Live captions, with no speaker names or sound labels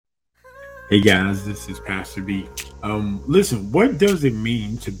Hey guys, this is Pastor B. Listen, what does it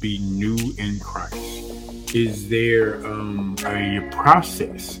mean to be new in Christ? Is there a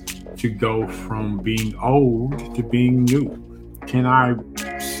process to go from being old to being new? Can I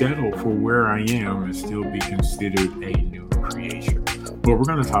settle for where I am and still be considered a new creation? Well, we're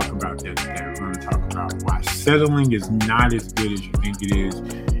going to talk about that today. We're going to talk about why settling is not as good as you think it is.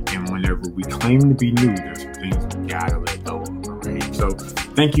 And whenever we claim to be new, there's some things we gotta let go of. Right? So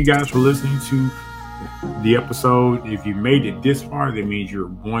thank you guys for listening to the episode. If you made it this far, that means you're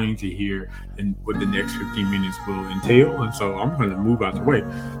wanting to hear what the next 15 minutes will entail. And so I'm going to move out the way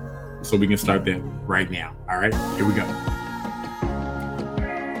so we can start that right now. All right, here we go.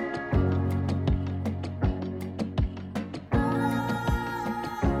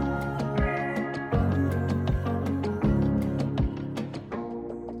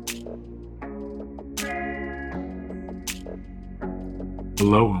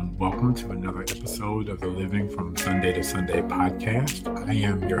 Hello and welcome to another episode of the Living from Sunday to Sunday podcast. I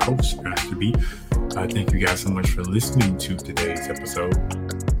am your host, Pastor B. Thank you guys so much for listening to today's episode.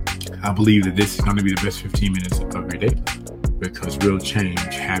 I believe that this is going to be the best 15 minutes of your day because real change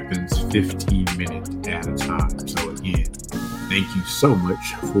happens 15 minutes at a time. So again, thank you so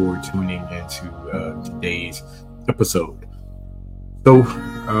much for tuning into today's episode. So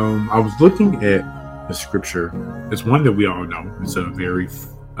I was looking at the scripture. It's one that we all know. It's a very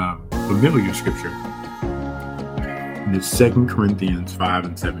familiar scripture. And it's 2 Corinthians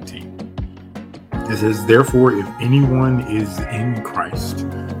 5:17. It says, therefore, if anyone is in Christ,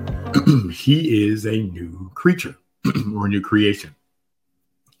 he is a new creature or a new creation.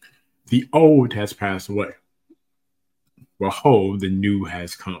 The old has passed away. Behold, the new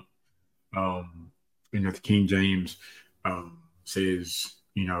has come. The King James says,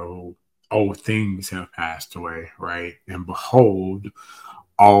 old things have passed away, right? And behold,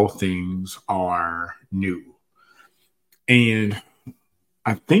 all things are new. And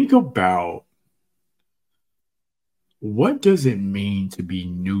I think about, what does it mean to be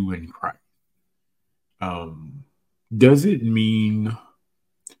new in Christ? Does it mean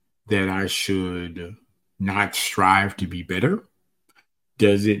that I should not strive to be better?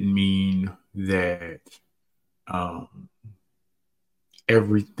 Does it mean that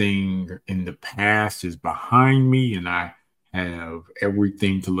everything in the past is behind me and I have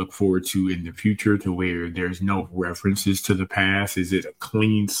everything to look forward to in the future, to where there's no references to the past? Is it a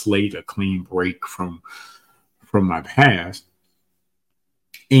clean slate, a clean break from my past?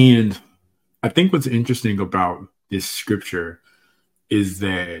 And I think what's interesting about this scripture is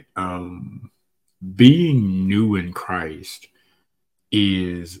that being new in Christ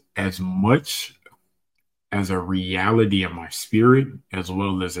is as much as a reality in my spirit as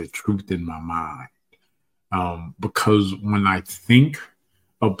well as a truth in my mind. Because when I think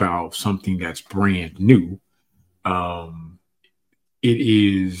about something that's brand new,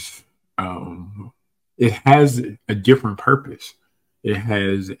 it has a different purpose. It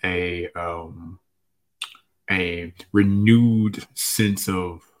has a renewed sense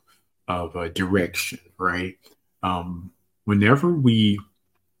of a direction, right? Whenever we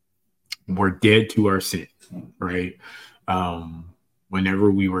were dead to our sin, right?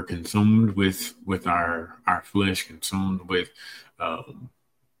 Whenever we were consumed with our flesh, consumed with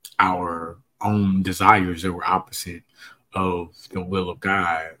our own desires that were opposite of the will of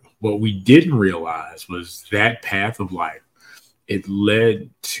God, what we didn't realize was that path of life, it led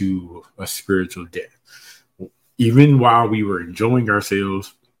to a spiritual death. Even while we were enjoying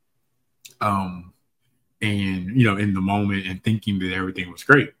ourselves, and in the moment and thinking that everything was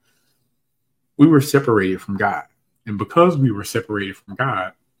great, we were separated from God. And because we were separated from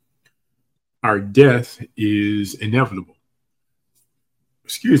God, our death is inevitable.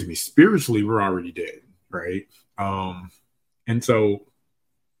 Spiritually, we're already dead, right? And so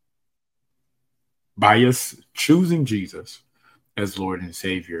by us choosing Jesus as Lord and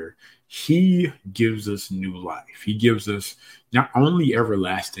Savior, he gives us new life. He gives us not only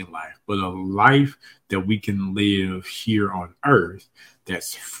everlasting life, but a life that we can live here on earth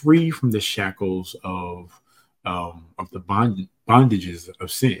that's free from the shackles of the bondages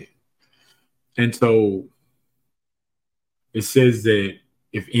of sin. And so it says that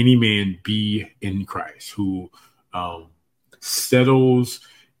if any man be in Christ, who settles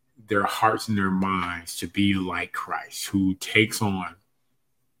their hearts and their minds to be like Christ, who takes on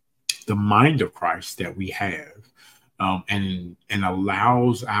the mind of Christ that we have, and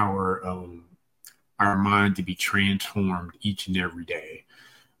allows our mind to be transformed each and every day.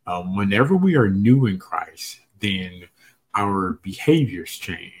 Whenever we are new in Christ, then our behaviors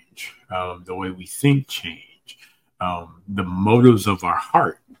change, the way we think change, the motives of our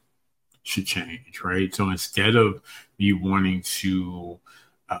heart should change, right? So instead of me wanting to,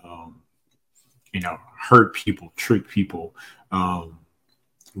 hurt people, trick people, um,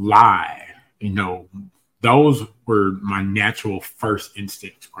 lie, those were my natural first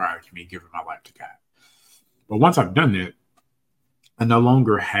instincts prior to me giving my life to God. But once I've done that, I no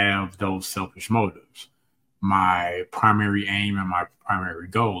longer have those selfish motives. My primary aim and my primary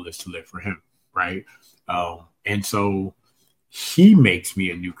goal is to live for Him, right? And so He makes me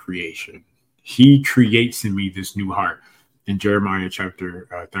a new creation. He creates in me this new heart. In Jeremiah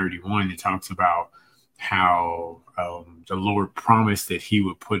chapter 31, it talks about how the Lord promised that He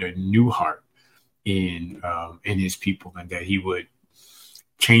would put a new heart in His people, and that He would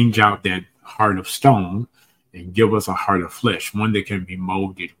change out that heart of stone and give us a heart of flesh, one that can be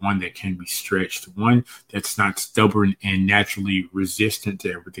molded, one that can be stretched, one that's not stubborn and naturally resistant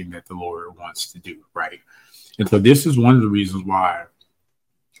to everything that the Lord wants to do, right? And so this is one of the reasons why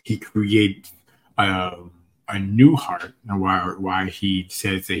He created a new heart, and why He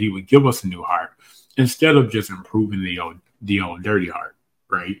says that He would give us a new heart instead of just improving the old dirty heart,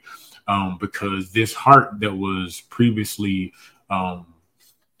 right? Because this heart that was previously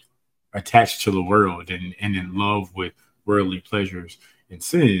attached to the world and in love with worldly pleasures and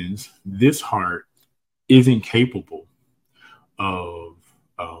sins, this heart isn't capable of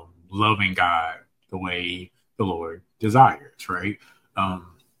loving God the way the Lord desires, right?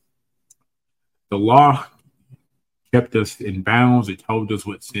 The law kept us in bounds. It told us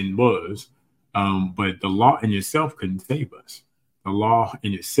what sin was, but the law in itself couldn't save us. The law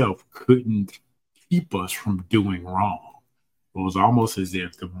in itself couldn't keep us from doing wrong. It was almost as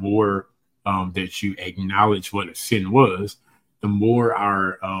if the more that you acknowledge what a sin was, the more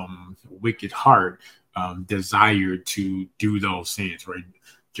our wicked heart desired to do those sins, right?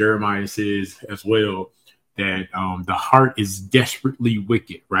 Jeremiah says as well that the heart is desperately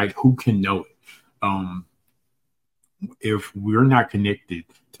wicked, right? Who can know it? If we're not connected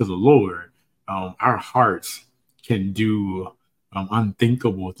to the Lord, our hearts can do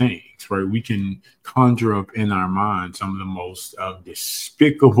unthinkable things, right? We can conjure up in our mind some of the most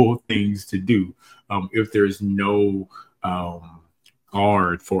despicable things to do if there's no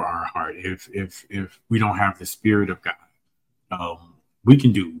guard for our heart. If we don't have the Spirit of God, we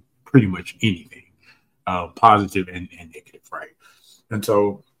can do pretty much anything, positive and negative, right? And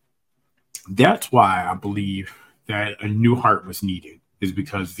so that's why I believe that a new heart was needed, is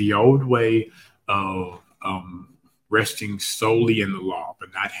because the old way of resting solely in the law,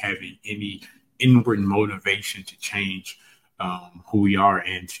 but not having any inward motivation to change who we are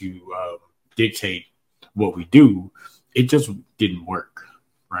and to dictate what we do, it just didn't work,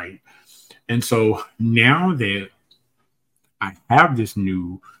 right? And so now that I have this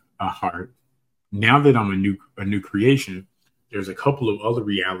new heart, now that I'm a new creation, there's a couple of other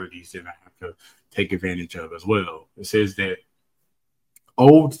realities that I have to take advantage of as well. It says that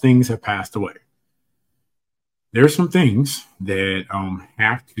old things have passed away. There's some things that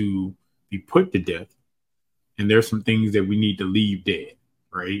have to be put to death, and there's some things that we need to leave dead,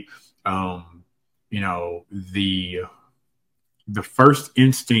 right? The first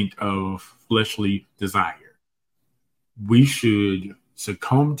instinct of fleshly desire, we should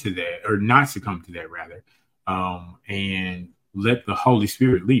succumb to that, or not succumb to that rather, and let the Holy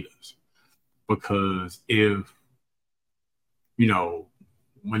Spirit lead us. Because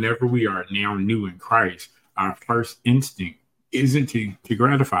whenever we are now new in Christ, our first instinct isn't to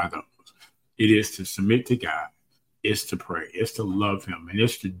gratify those. It is to submit to God. It's to pray. It's to love Him. And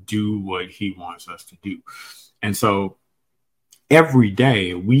it's to do what He wants us to do. And so every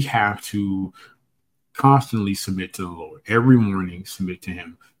day we have to constantly submit to the Lord. Every morning, submit to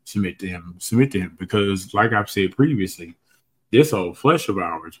Him, submit to Him, submit to Him. Because like I've said previously, this old flesh of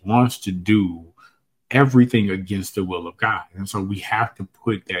ours wants to do everything against the will of God. And so we have to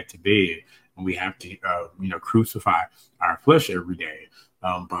put that to bed, and we have to, crucify our flesh every day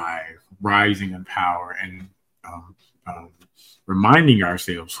by rising in power and reminding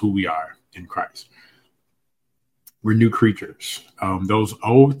ourselves who we are in Christ. We're new creatures. Those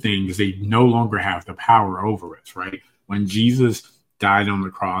old things, they no longer have the power over us, right? When Jesus died on the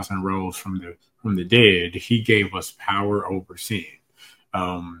cross and rose from the dead, He gave us power over sin.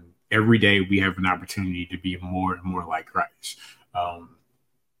 Every day we have an opportunity to be more and more like Christ.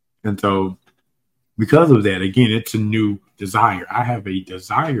 And so because of that, again, it's a new desire. I have a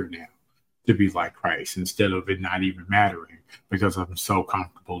desire now to be like Christ instead of it not even mattering, because I'm so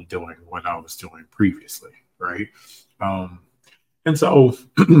comfortable doing what I was doing previously, right? And so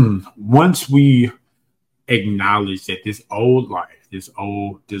once we acknowledge that this old life, this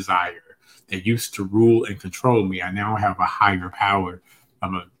old desire that used to rule and control me, I now have a higher power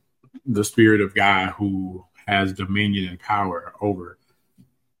the Spirit of God who has dominion and power over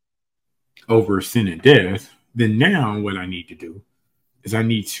sin and death, then now what I need to do is I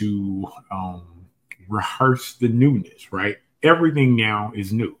need to rehearse the newness, right? Everything now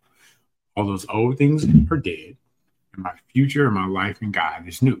is new. All those old things are dead, and my future and my life in God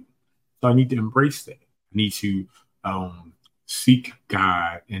is new. So I need to embrace that. I need to seek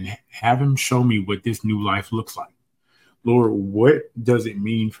God and have Him show me what this new life looks like. Lord, what does it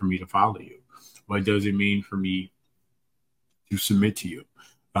mean for me to follow you? What does it mean for me to submit to you?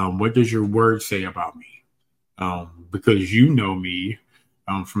 What does your word say about me? Because you know me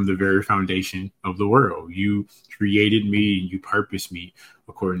from the very foundation of the world. You created me and you purposed me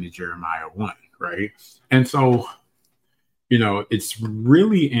according to Jeremiah 1, right? And so, it's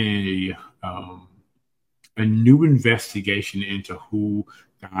really a new investigation into who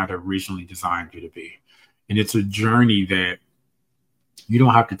God originally designed you to be. And it's a journey that you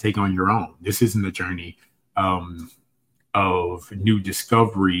don't have to take on your own. This isn't a journey of new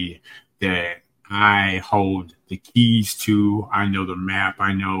discovery that I hold the keys to. I know the map.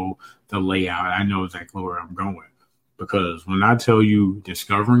 I know the layout. I know exactly where I'm going. Because when I tell you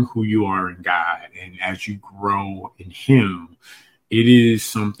discovering who you are in God and as you grow in Him, it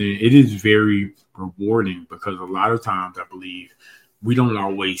is very rewarding, because a lot of times I believe we don't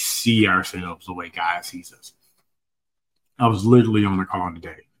always see ourselves the way God sees us. I was literally on a call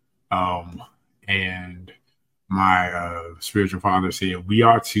today, and my spiritual father said we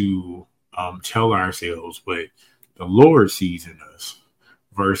ought to tell ourselves what the Lord sees in us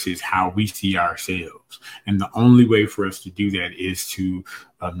versus how we see ourselves. And the only way for us to do that is to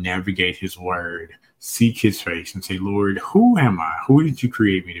navigate His word, seek His face, and say, Lord, who am I? Who did you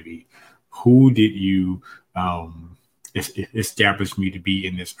create me to be? Who did you establish me to be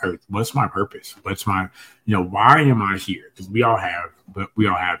in this earth? What's my purpose? What's my, why am I here? Because we all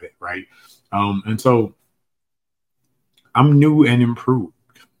have it, right? And so I'm new and improved,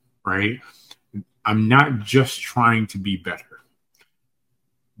 right? I'm not just trying to be better.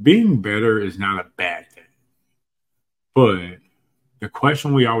 Being better is not a bad thing. But the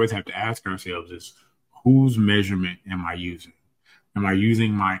question we always have to ask ourselves is, whose measurement am I using? Am I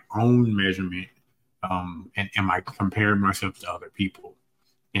using my own measurement? And am I comparing myself to other people?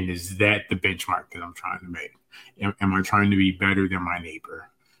 And is that the benchmark that I'm trying to make? Am I trying to be better than my neighbor?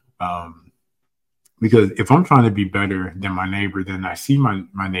 Because if I'm trying to be better than my neighbor, then I see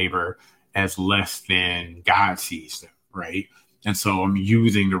my neighbor as less than God sees them, right? And so I'm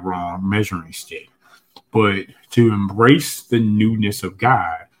using the wrong measuring stick. But to embrace the newness of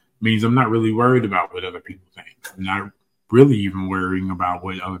God means I'm not really worried about what other people think. I'm not really even worrying about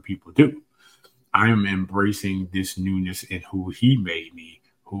what other people do. I am embracing this newness in who He made me,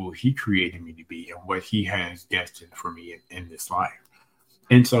 who He created me to be, and what He has destined for me in this life.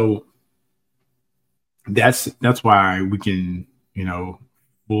 And so that's why we can,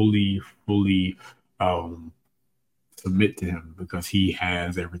 fully submit to Him, because He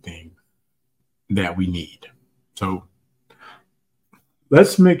has everything that we need. So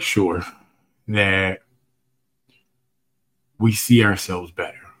let's make sure that we see ourselves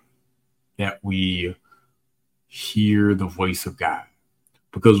better, that we hear the voice of God.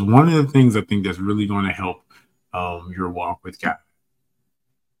 Because one of the things I think that's really going to help your walk with God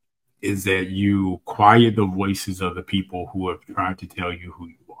is that you quiet the voices of the people who have tried to tell you who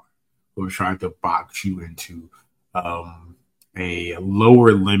you are, who have tried to box you into a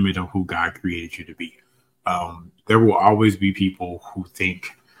lower limit of who God created you to be. There will always be people who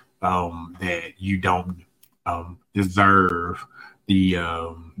think that you don't deserve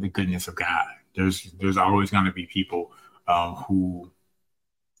the goodness of God. There's always going to be people who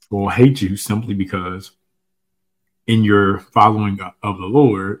will hate you simply because in your following of the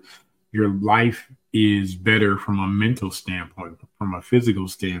Lord, your life is better from a mental standpoint, from a physical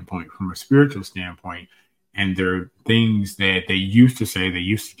standpoint, from a spiritual standpoint. And there are things that they used to say, they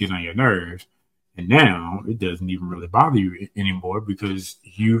used to get on your nerves. And now it doesn't even really bother you anymore, because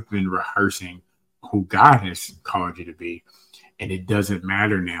you've been rehearsing who God has called you to be. And it doesn't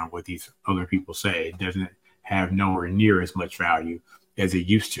matter now what these other people say. It doesn't have nowhere near as much value as it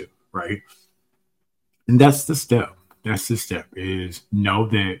used to, right? And that's the step. That's the step, is know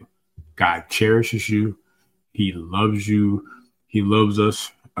that God cherishes you. He loves you. He loves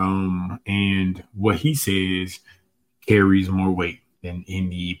us. And what He says carries more weight than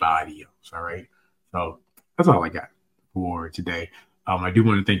anybody else. All right. So that's all I got for today. I do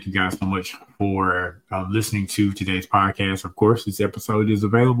want to thank you guys so much for listening to today's podcast. Of course, this episode is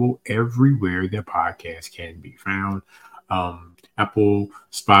available everywhere that podcasts can be found. Apple,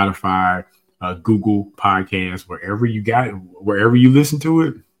 Spotify, Google Podcasts, wherever you listen to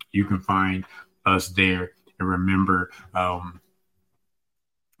it, You can find us there. And remember,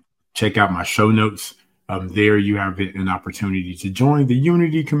 check out my show notes. There you have an opportunity to join the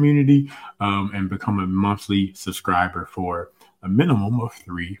Unity community and become a monthly subscriber for a minimum of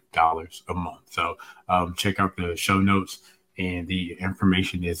 $3 a month. So check out the show notes, and the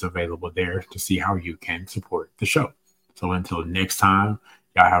information is available there to see how you can support the show. So until next time,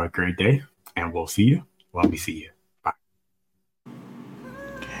 y'all have a great day, and we'll see you when we see you. Bye.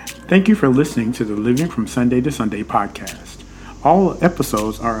 Thank you for listening to the Living from Sunday to Sunday podcast. All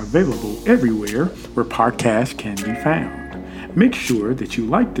episodes are available everywhere where podcasts can be found. Make sure that you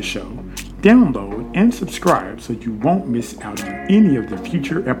like the show, download, and subscribe so you won't miss out on any of the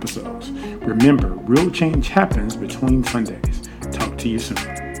future episodes. Remember, real change happens between Sundays. Talk to you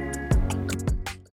soon.